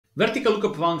Vertical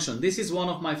lookup function. This is one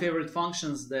of my favorite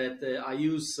functions that I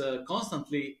use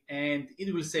constantly, and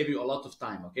it will save you a lot of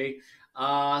time. Okay.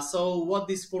 So what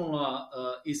this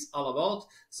formula is all about.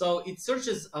 So it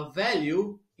searches a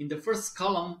value in the first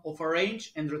column of a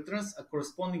range and returns a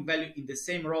corresponding value in the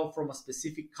same row from a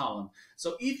specific column.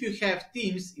 So if you have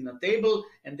teams in a table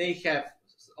and they have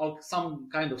some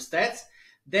kind of stats,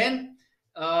 then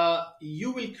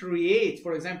you will create,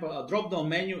 for example, a drop-down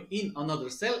menu in another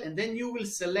cell, and then you will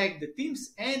select the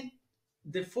teams, and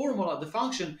the formula, the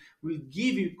function, will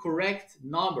give you correct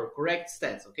number, correct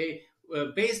stats, okay,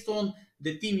 based on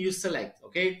the team you select,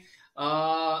 okay.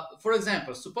 For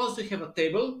example, suppose you have a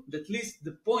table that lists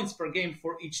the points per game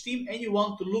for each team, and you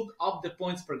want to look up the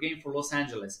points per game for Los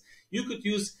Angeles. You could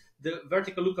use the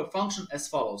vertical lookup function as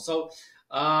follows. So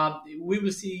we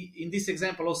will see in this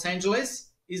example, Los Angeles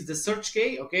is the search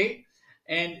key, okay,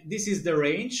 and this is the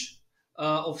range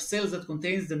of cells that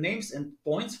contains the names and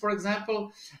points, for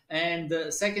example, and the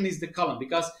second is the column,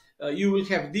 because you will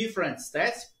have different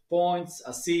stats, points,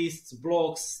 assists,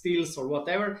 blocks, steals, or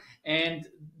whatever, and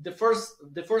the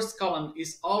first column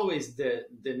is always the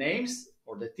names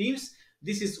or the teams.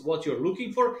 This is what you're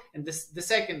looking for, and the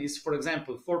second is, for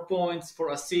example, for points,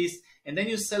 for assists, and then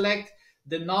you select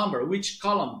the number, which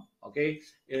column, okay,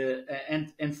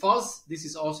 and false, this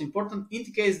is also important,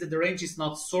 indicates that the range is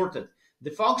not sorted.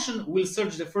 The function will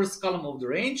search the first column of the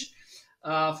range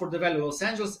for the value Los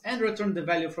Angeles and return the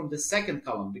value from the second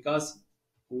column, because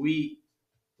we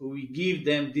give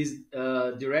them this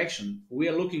direction. We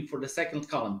are looking for the second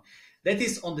column that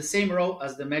is on the same row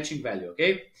as the matching value,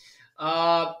 okay.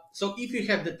 So if you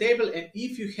have the table and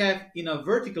if you have in a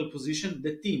vertical position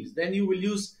the teams, then you will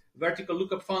use vertical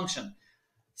lookup function.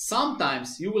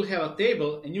 Sometimes you will have a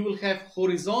table and you will have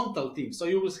horizontal teams. So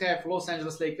you will have Los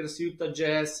Angeles Lakers, Utah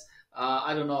Jazz,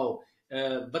 I don't know.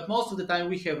 But most of the time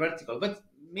we have vertical. But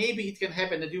maybe it can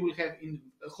happen that you will have in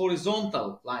a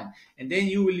horizontal line. And then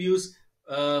you will use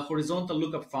horizontal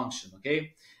lookup function,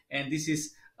 okay? And this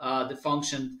is the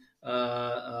function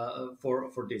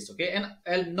for this, okay?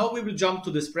 And now we will jump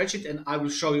to the spreadsheet and I will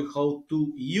show you how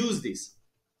to use this.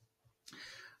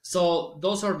 So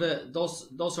those are the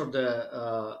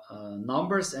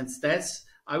numbers and stats.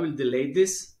 I will delete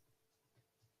this.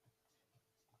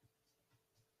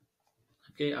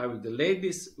 Okay, I will delete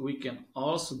this. We can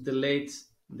also delete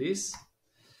this.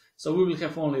 So we will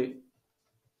have only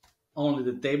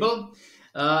the table.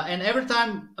 And every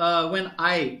time when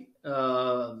I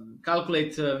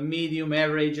calculate medium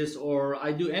averages or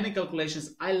I do any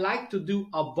calculations, I like to do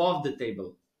above the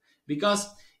table, because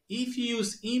if you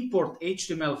use import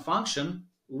HTML function,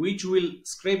 which will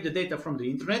scrape the data from the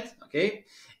internet, okay,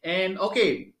 and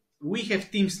okay, we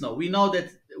have teams now. We know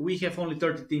that we have only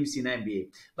 30 teams in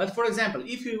NBA. But for example,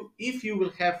 if you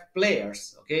will have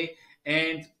players, okay,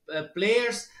 and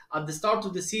players at the start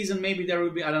of the season, maybe there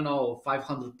will be, I don't know,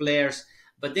 500 players.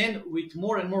 But then with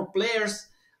more and more players,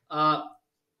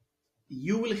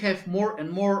 you will have more and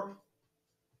more.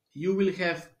 You will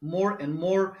have more and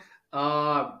more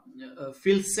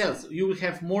field cells. You will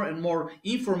have more and more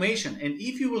information, and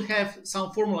if you will have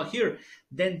some formula here,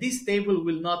 then this table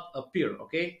will not appear,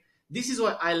 okay. This is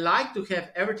why I like to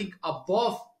have everything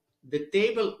above the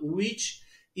table, which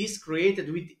is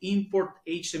created with import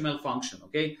HTML function,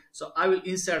 okay. So I will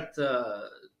insert a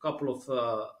couple of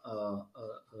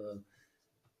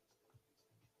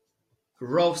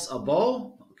rows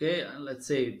above, okay, let's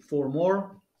say 4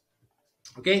 more.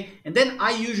 Okay, and then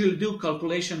I usually do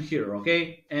calculation here,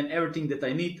 okay, and everything that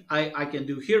I need I can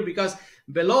do here, because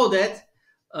below that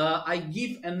I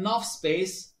give enough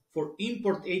space for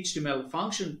import HTML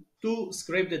function to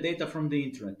scrape the data from the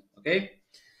internet, okay.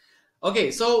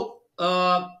 Okay, so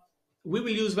we will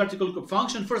use vertical lookup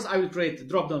function. First I will create a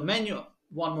drop-down menu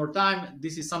one more time.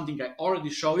 This is something I already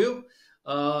show you.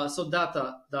 So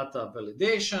data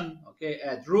validation, okay,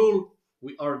 add rule.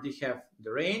 We already have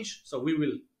the range, so we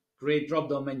will create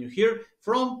drop-down menu here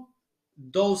from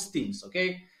those teams,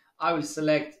 okay. I will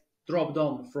select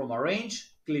drop-down from a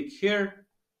range, click here.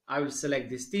 I will select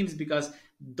these teams because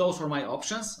those are my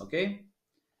options, okay.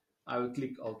 I will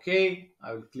click OK,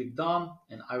 I will click done,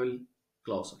 and I will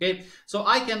close, okay. So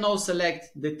I can now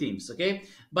select the teams, okay.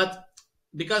 But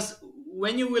because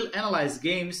when you will analyze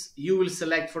games, you will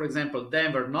select, for example,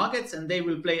 Denver Nuggets, and they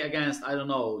will play against, I don't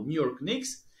know, New York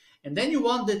Knicks, and then you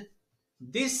want that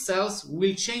these cells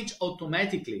will change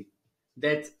automatically,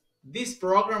 that this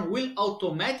program will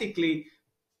automatically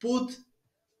put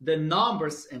the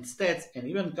numbers and stats and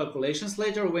even calculations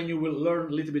later when you will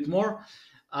learn a little bit more.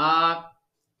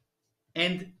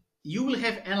 And you will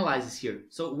have analyzes here.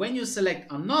 So when you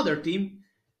select another team,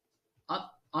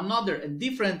 another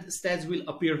different stats will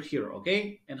appear here,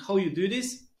 okay? And how you do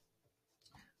this?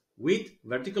 With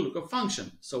vertical lookup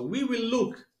function. So we will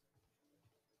look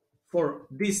for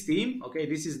this team, okay?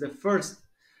 This is the first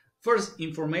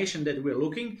information that we're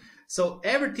looking. So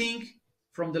everything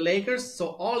from the Lakers, so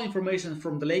all information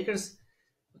from the Lakers,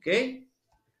 okay,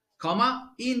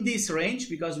 comma, in this range,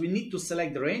 because we need to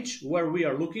select the range where we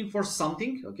are looking for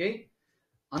something, okay?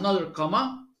 Another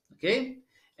comma, okay?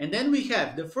 And then we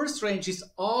have the first range is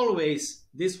always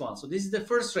this one. So this is the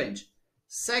first range.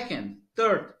 Second,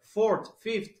 third, fourth,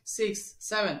 fifth, sixth,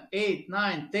 seventh, 8,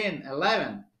 9, 10,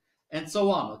 11, and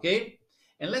so on, okay?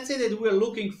 And let's say that we're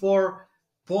looking for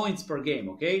points per game,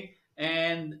 okay?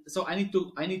 And so I need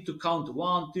to count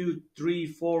 1, 2, 3,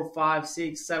 4, 5,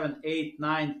 6, 7, 8,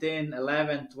 9, 10,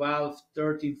 11, 12,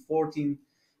 13, 14,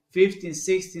 15,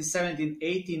 16, 17,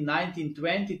 18, 19,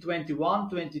 20, 21,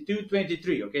 22,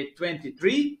 23, okay?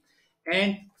 23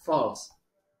 and false,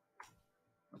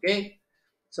 okay?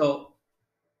 So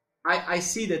I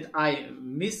see that I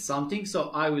missed something, so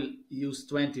I will use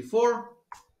 24,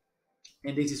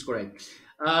 and this is correct.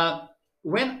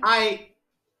 When I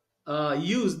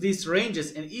use these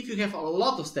ranges, and if you have a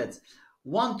lot of stats,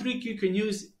 one trick you can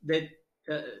use that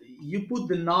you put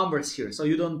the numbers here, so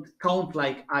you don't count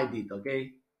like I did,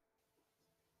 okay?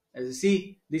 As you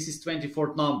see, this is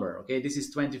 24th number, okay? This is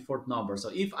 24th number.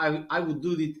 So if I would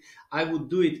do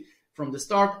it from the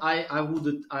start.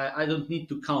 I don't need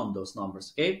to count those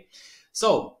numbers, okay?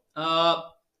 So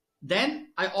then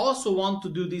I also want to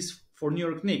do this for New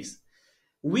York Knicks.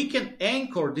 We can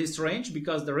anchor this range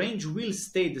because the range will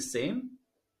stay the same,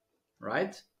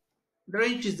 right? The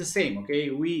range is the same, okay?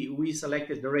 We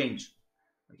selected the range,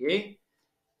 okay?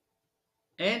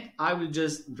 And I will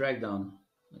just drag down,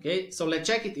 okay? So let's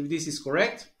check it if this is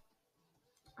correct.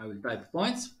 I will type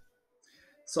points.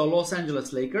 So Los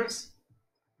Angeles Lakers,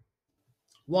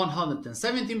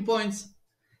 117 points,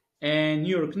 and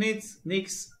New York Knicks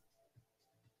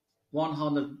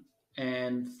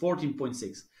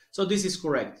 114.6. So this is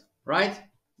correct, right?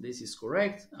 This is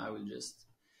correct. I will just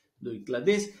do it like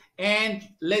this. And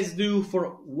let's do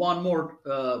for one more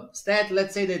stat.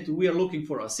 Let's say that we are looking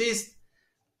for assist.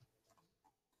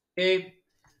 Okay.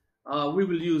 We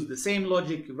will use the same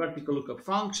logic, vertical lookup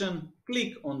function.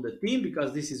 Click on the team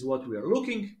because this is what we are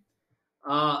looking.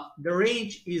 The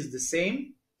range is the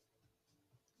same.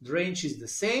 The range is the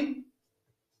same.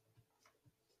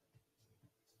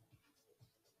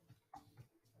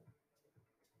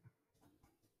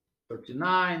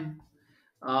 $39,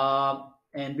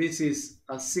 and this is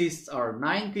assists are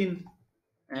 19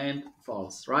 and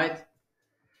false, right?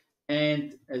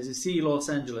 And as you see, Los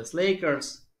Angeles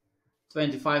Lakers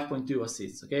 25.2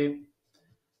 assists, okay?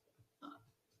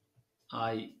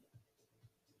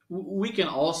 We can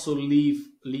also leave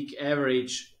league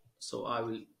average, so I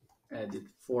will add it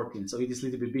 14, so it is a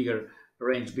little bit bigger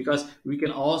range because we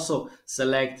can also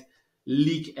select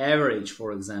league average,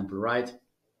 for example, right?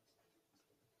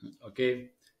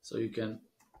 Okay, so you can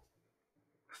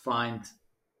find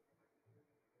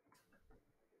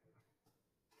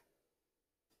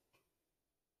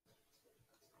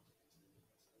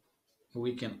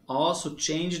we can also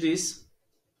change this.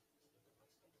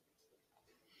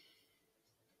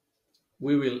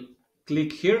 We will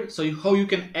click here. So how you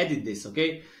can edit this,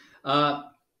 okay?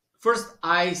 First,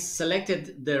 I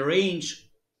selected the range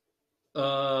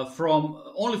from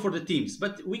only for the teams,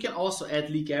 but we can also add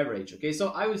league average, okay?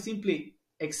 So I will simply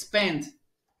expand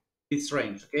this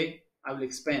range, okay? I will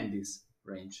expand this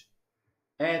range.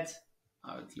 Add,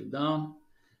 I will click down,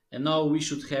 and now we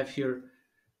should have here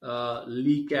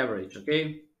league average,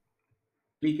 okay?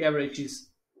 League average is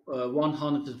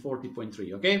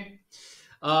 140.3, okay?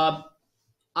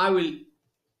 I will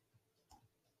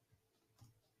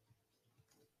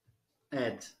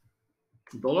add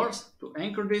dollars to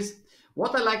anchor this.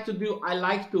 What I like to do,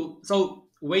 so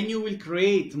when you will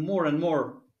create more and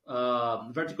more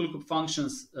vertical lookup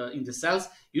functions in the cells,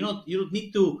 you don't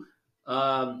need to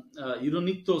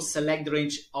select the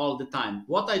range all the time.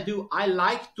 What I do, I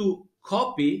like to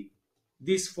copy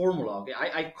this formula, okay?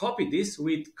 I copy this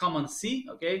with Command C,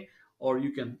 okay? Or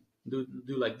you can do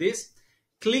like this.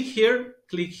 Click here,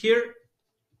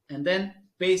 and then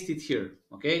paste it here,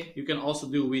 okay? You can also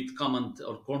do with Command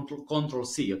or Control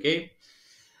C, okay?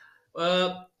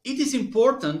 It is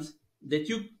important that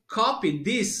you copy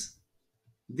this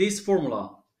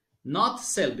formula, not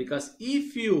cell, because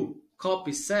if you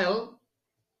copy cell,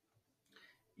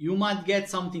 you might get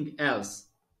something else,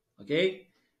 okay?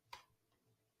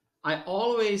 I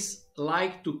always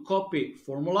like to copy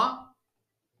formula,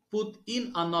 put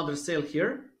in another cell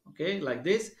here, okay, like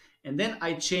this, and then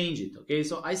I change it, okay?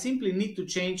 So I simply need to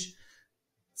change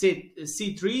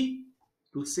C3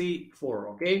 to C4,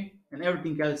 okay? And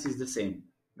everything else is the same,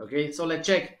 okay? So let's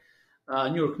check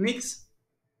New York Knicks.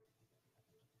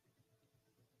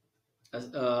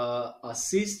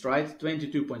 Assist, right?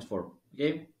 22.4,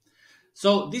 okay?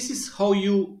 So this is how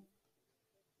you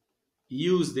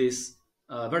use this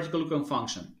vertical lookup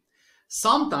function.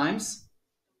 Sometimes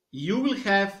you will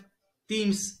have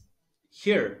teams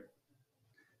here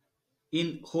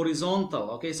in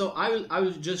horizontal, okay? So I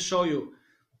will just show you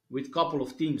with a couple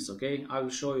of teams, okay? I will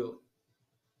show you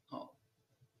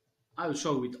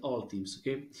with all teams,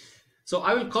 okay? So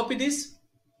I will copy this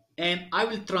and I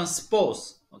will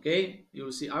transpose, okay? You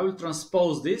will see I will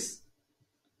transpose this,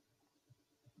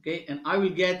 okay? And I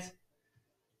will get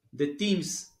the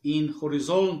teams in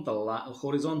horizontal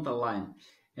line,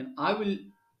 and I will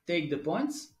take the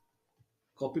points,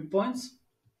 copy points.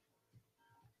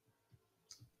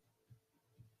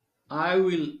 I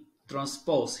will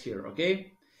transpose here,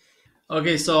 okay?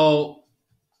 Okay, so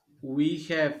we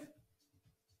have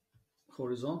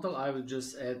horizontal. I will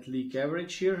just add league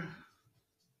average here.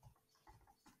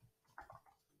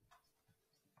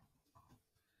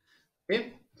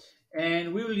 Okay,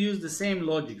 and we will use the same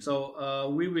logic. So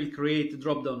we will create a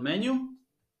drop-down menu,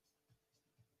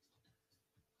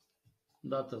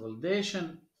 data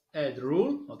validation, add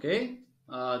rule, okay?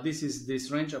 This is this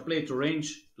range, apply to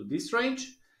range to this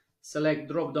range. Select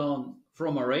drop down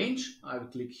from a range. I will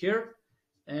click here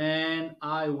and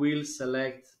I will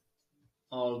select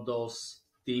all those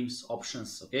teams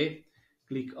options, okay?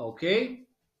 Click OK,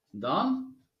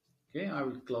 done. Okay, I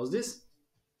will close this.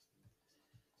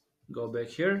 Go back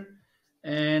here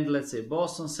and let's say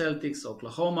Boston Celtics,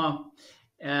 Oklahoma.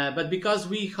 But because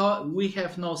we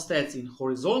have no stats in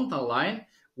horizontal line,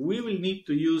 we will need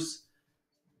to use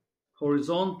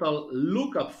horizontal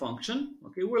lookup function.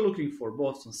 Okay, we're looking for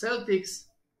Boston Celtics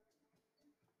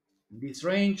in this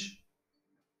range.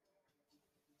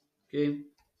 Okay,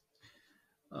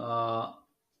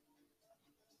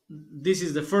 this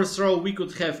is the first row. We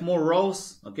could have more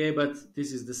rows, okay, but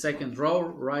this is the second row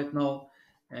right now,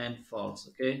 and false.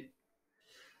 Okay,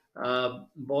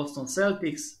 Boston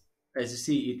Celtics, as you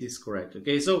see, it is correct.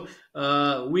 Okay, so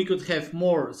we could have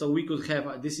more. So we could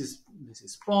have this is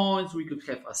points. We could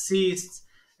have assists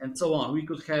and so on. We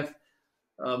could have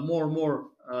more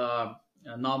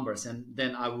numbers, and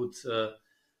then I would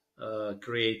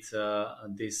create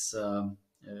this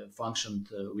function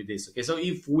with this. Okay, so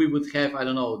if we would have, I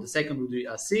don't know, the second would be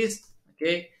assist.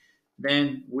 Okay,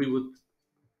 then we would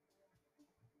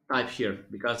type here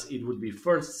because it would be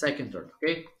first, second, third.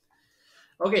 Okay.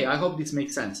 Okay, I hope this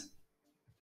makes sense.